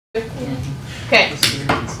Okay.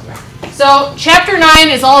 So chapter 9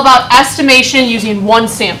 is all about estimation using one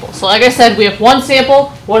sample. So like I said, we have one sample.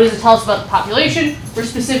 What does it tell us about the population? We're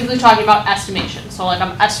specifically talking about estimation. So like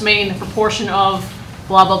I'm estimating the proportion of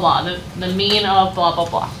blah, blah, blah, the mean of blah, blah,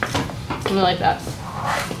 blah. Something like that.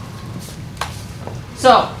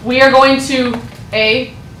 So we are going to,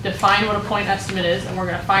 A, define what a point estimate is, and we're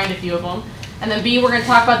going to find a few of them. And then B, we're going to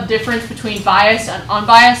talk about the difference between biased and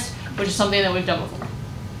unbiased, which is something that we've done before.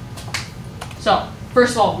 So,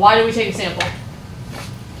 first of all, why do we take a sample?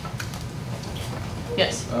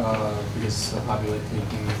 Yes? Because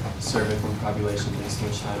taking a survey from population takes too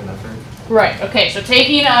much time and effort. Right, okay, so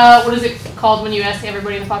taking what is it called when you ask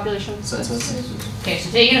everybody in the population? Census. Okay,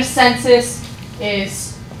 so taking a census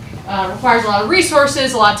is requires a lot of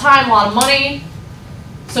resources, a lot of time, a lot of money.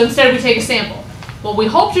 So instead we take a sample. What we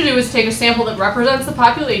hope to do is take a sample that represents the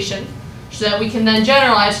population so that we can then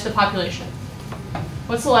generalize to the population.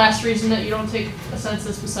 What's the last reason that you don't take a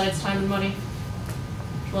census besides time and money?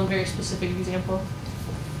 One very specific example.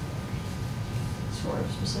 Sort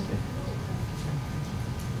of specific.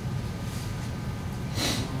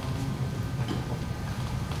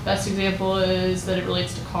 Best example is that it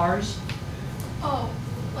relates to cars. Oh,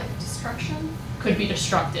 like destruction? Could be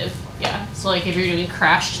destructive, yeah. So like if you're doing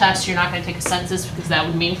crash tests, you're not going to take a census because that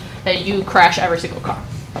would mean that you crash every single car.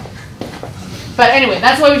 But anyway,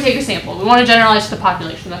 that's why we take a sample. We want to generalize to the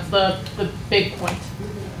population. That's the big point.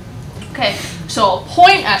 Okay, so a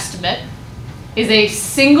point estimate is a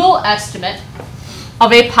single estimate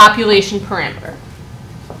of a population parameter.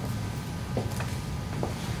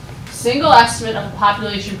 Single estimate of a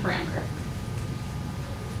population parameter.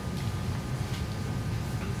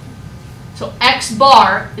 So X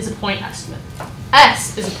bar is a point estimate.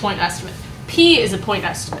 S is a point estimate. P is a point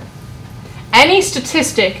estimate. Any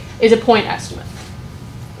statistic is a point estimate.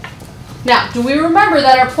 Now, do we remember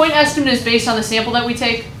that our point estimate is based on the sample that we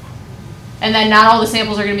take? And then not all the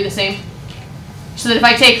samples are going to be the same? So that if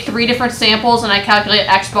I take 3 different samples and I calculate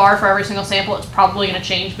X bar for every single sample, it's probably going to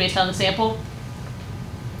change based on the sample?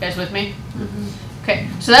 You guys with me? Mm-hmm. Okay,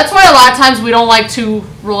 so that's why a lot of times we don't like to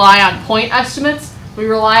rely on point estimates. We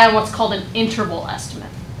rely on what's called an interval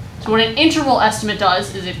estimate. So what an interval estimate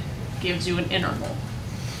does is it gives you an interval.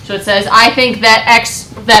 So it says, I think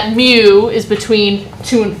that mu is between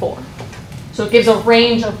 2 and 4. So it gives a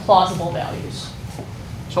range of plausible values.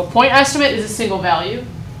 So a point estimate is a single value.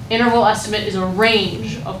 Interval estimate is a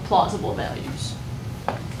range of plausible values.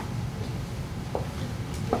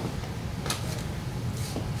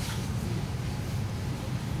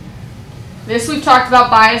 This we've talked about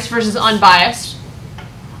biased versus unbiased.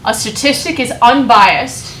 A statistic is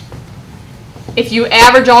unbiased if you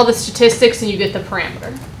average all the statistics and you get the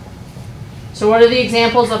parameter. So what are the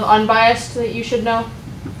examples of unbiased that you should know?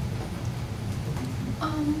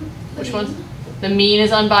 Which ones? The mean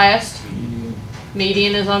is unbiased.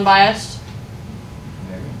 Median is unbiased.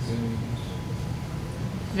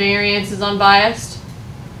 Variance is unbiased.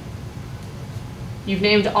 You've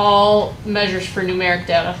named all measures for numeric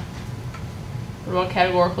data. What about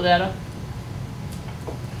categorical data?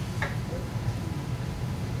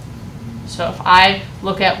 So if I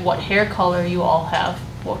look at what hair color you all have,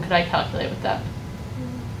 what could I calculate with that?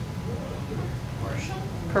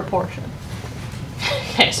 Proportion.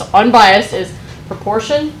 Okay, so unbiased is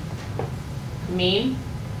proportion, mean,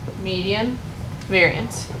 median,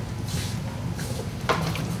 variance.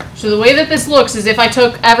 So the way that this looks is if I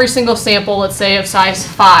took every single sample, let's say of size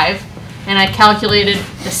 5, and I calculated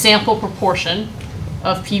the sample proportion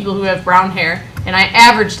of people who have brown hair, and I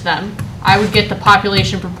averaged them, I would get the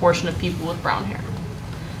population proportion of people with brown hair.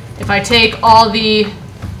 If I take all the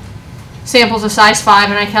samples of size 5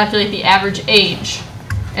 and I calculate the average age,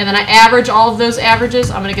 and then I average all of those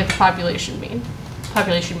averages, I'm going to get the population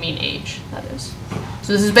mean age, that is.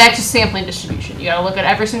 So this is back to sampling distribution. You got to look at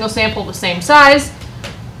every single sample the same size.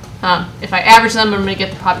 If I average them, I'm going to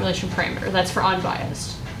get the population parameter. That's for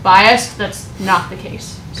unbiased. Biased, that's not the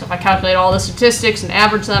case. So if I calculate all the statistics and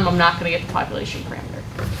average them, I'm not going to get the population parameter.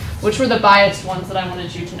 Which were the biased ones that I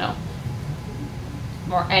wanted you to know?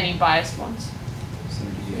 Or any biased ones?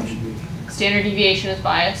 Standard deviation. Standard deviation is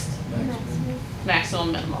biased.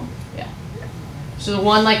 Maximum, minimum. Yeah. So the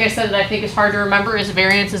one, like I said, that I think is hard to remember is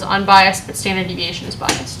variance is unbiased, but standard deviation is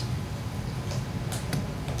biased.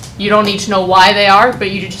 You don't need to know why they are, but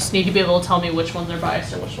you just need to be able to tell me which ones are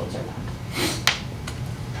biased or which ones are not.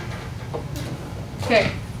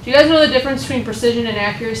 Okay. Do you guys know the difference between precision and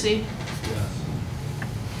accuracy? Yes.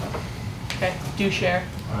 Okay. Do share.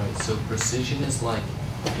 Alright, so precision is like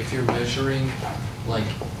if you're measuring, like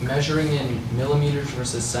measuring in millimeters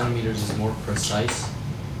versus centimeters is more precise.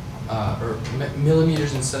 or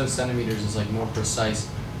millimeters instead of centimeters is like more precise,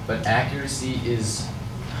 but accuracy is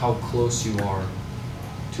how close you are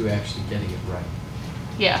to actually getting it right.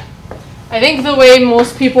 Yeah. I think the way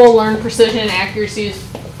most people learn precision and accuracy is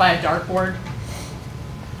by a dartboard.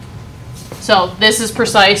 So this is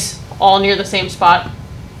precise, all near the same spot.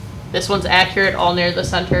 This one's accurate, all near the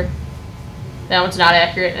center. That one's not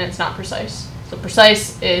accurate and it's not precise. So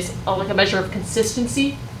precise is like a measure of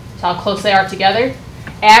consistency. It's how close they are together.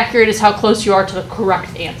 Accurate is how close you are to the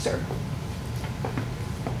correct answer.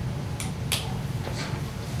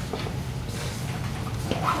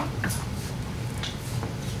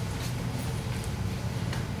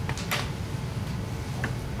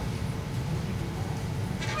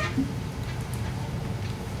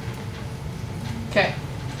 Okay.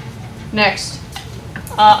 Next.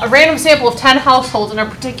 A random sample of 10 households in a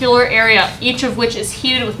particular area, each of which is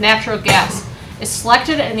heated with natural gas, is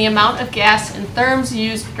selected and the amount of gas in therms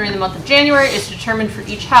used during the month of January is determined for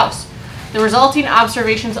each house. The resulting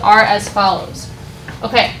observations are as follows.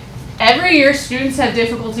 Okay, every year students have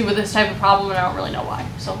difficulty with this type of problem and I don't really know why.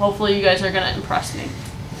 So hopefully you guys are going to impress me.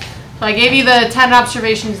 So I gave you the 10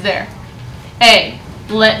 observations there. A,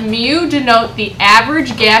 let mu denote the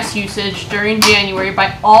average gas usage during January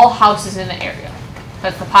by all houses in the area.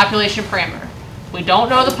 That's the population parameter. We don't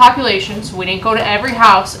know the population, so we didn't go to every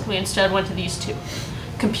house. We instead went to these two.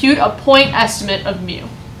 Compute a point estimate of mu.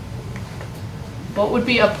 What would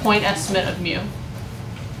be a point estimate of mu?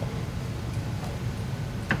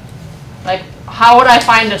 Like, how would I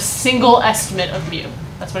find a single estimate of mu?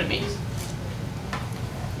 That's what it means.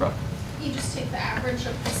 Brooke. You just take the average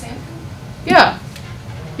of the sample? Yeah.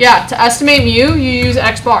 Yeah, to estimate mu, you use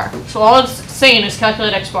x bar. So all it's saying is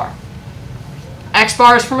calculate x bar. X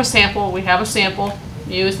bar is from a sample. We have a sample.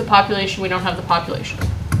 Mu is the population. We don't have the population.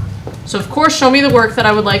 So of course, show me the work that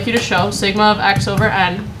I would like you to show. Sigma of x over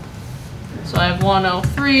n. So I have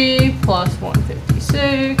 103 plus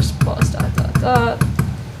 156 plus dot dot dot.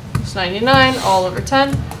 It's 99 all over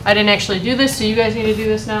 10. I didn't actually do this, so you guys need to do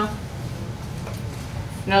this now.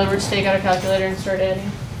 In other words, take out a calculator and start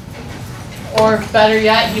adding. Or better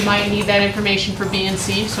yet, you might need that information for B and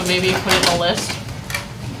C, so maybe you put it in a list.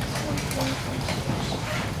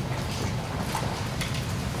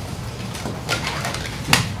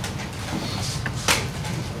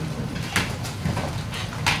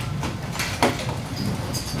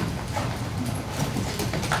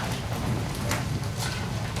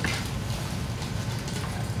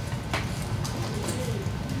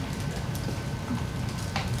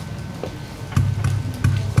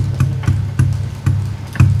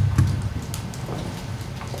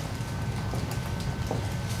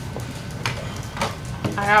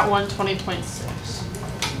 I got 120.6.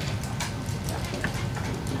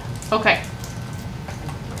 Okay.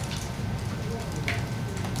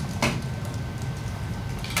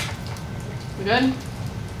 We good?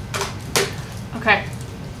 Okay.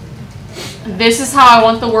 This is how I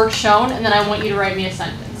want the work shown, and then I want you to write me a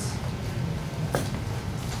sentence.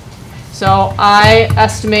 So I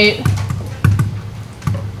estimate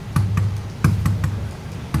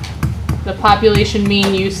the population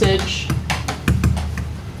mean usage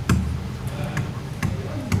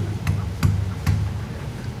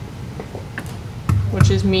which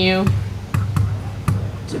is mu,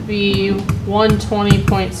 to be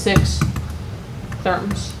 120.6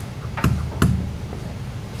 therms.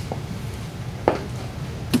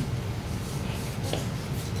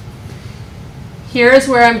 Here is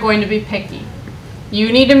where I'm going to be picky.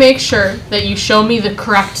 You need to make sure that you show me the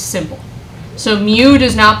correct symbol. So mu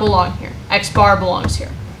does not belong here. X bar belongs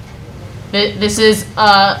here. This is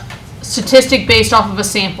a statistic based off of a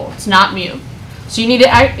sample. It's not mu. So you need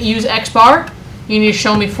to use X bar. You need to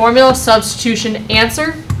show me formula, substitution,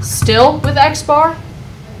 answer, still with X bar.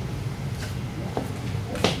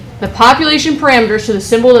 The population parameter, so the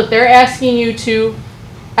symbol that they're asking you to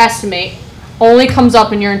estimate, only comes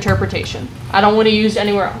up in your interpretation. I don't want to use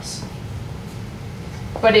anywhere else.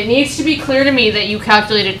 But it needs to be clear to me that you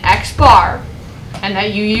calculated X bar and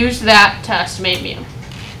that you used that to estimate mu.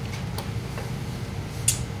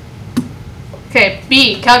 Okay,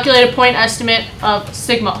 B, calculate a point estimate of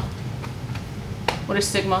sigma. What is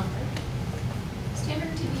sigma?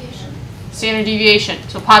 Standard deviation. Standard deviation.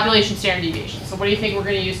 So population standard deviation. So what do you think we're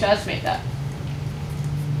going to use to estimate that?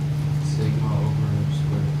 Sigma over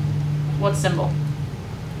square. What symbol?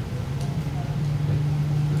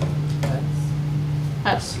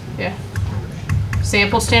 S. Yeah.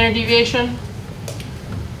 Sample standard deviation.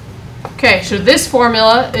 Okay, so this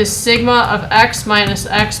formula is sigma of x minus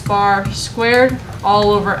x bar squared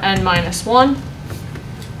all over n minus 1.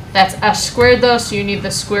 That's s squared though, so you need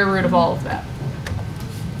the square root of all of that.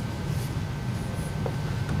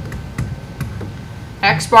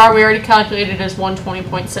 X bar we already calculated as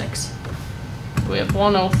 120.6. We have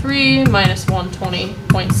 103 minus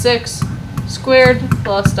 120.6 squared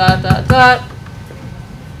plus dot dot dot.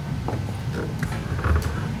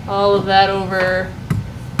 All of that over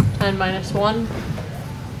 10 minus 1.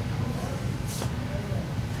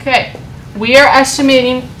 Okay, we are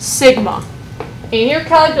estimating sigma. In your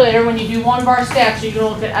calculator, when you do 1 bar stacks, you can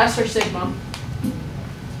look at S or sigma.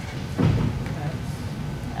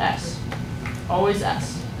 S. Always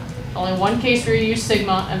S. Only one case where you use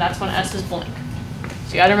sigma, and that's when S is blank.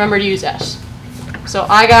 So you gotta remember to use S. So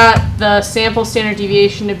I got the sample standard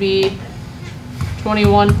deviation to be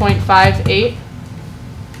 21.58.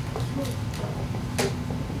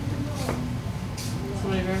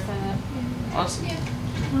 Somebody verify that? Awesome.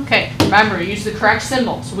 Okay, remember, use the correct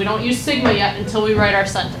symbol. So we don't use sigma yet until we write our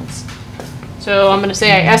sentence. So I'm gonna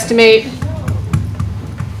say I estimate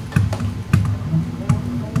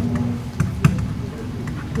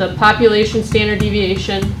the population standard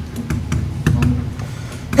deviation.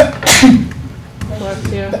 Bless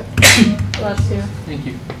you. Bless you. Thank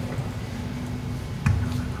you.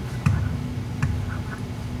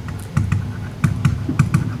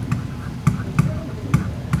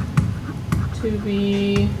 To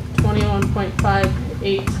be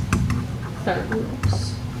 21.58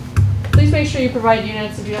 therms. Please make sure you provide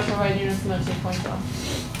units. If you don't provide units, then that's your point off.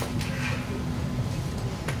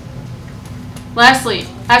 Lastly,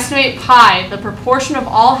 estimate pi, the proportion of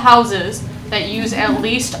all houses that use at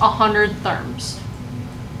least 100 therms.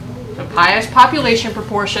 So pi is population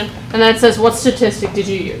proportion, and then it says what statistic did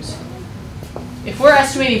you use? If we're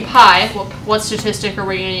estimating pi, what statistic are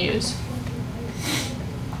we going to use?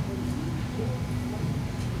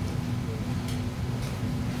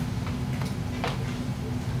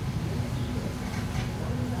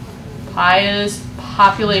 Pi is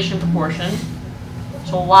population proportion.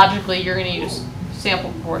 So logically, you're going to use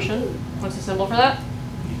sample proportion. What's the symbol for that?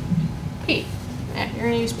 P. Yeah, you're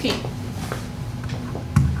going to use P.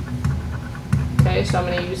 Okay, so I'm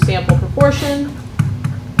going to use sample proportion,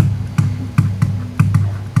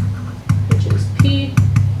 which is P.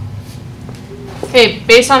 Okay,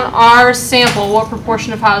 based on our sample, what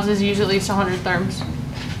proportion of houses use at least 100 therms?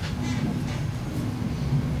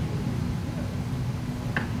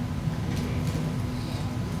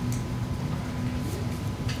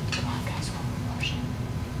 Come on, guys, what proportion?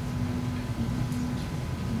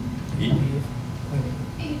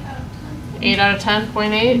 8 out of 10,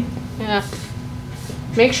 0.8? Yeah.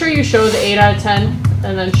 Make sure you show the 8 out of 10,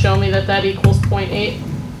 and then show me that that equals 0.8.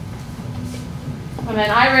 And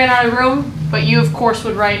then I ran out of room, but you, of course,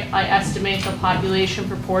 would write, I estimate the population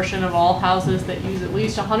proportion of all houses that use at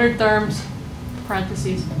least 100 therms,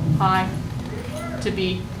 parentheses, pi, to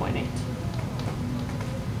be 0.8.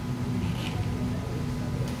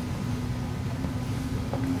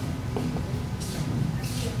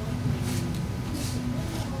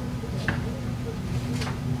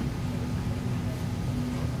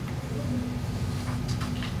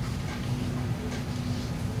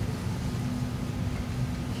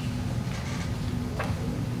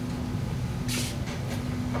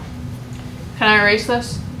 Can I erase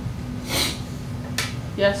this?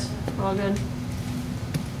 Yes, all good.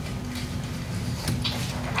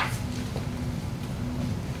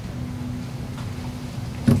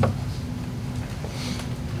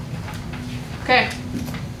 Okay,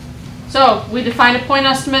 so we defined a point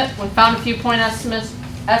estimate. We found a few point estimates.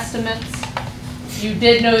 You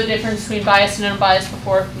did know the difference between biased and unbiased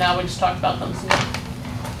before. Now we just talked about them.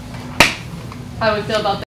 How do we feel about that?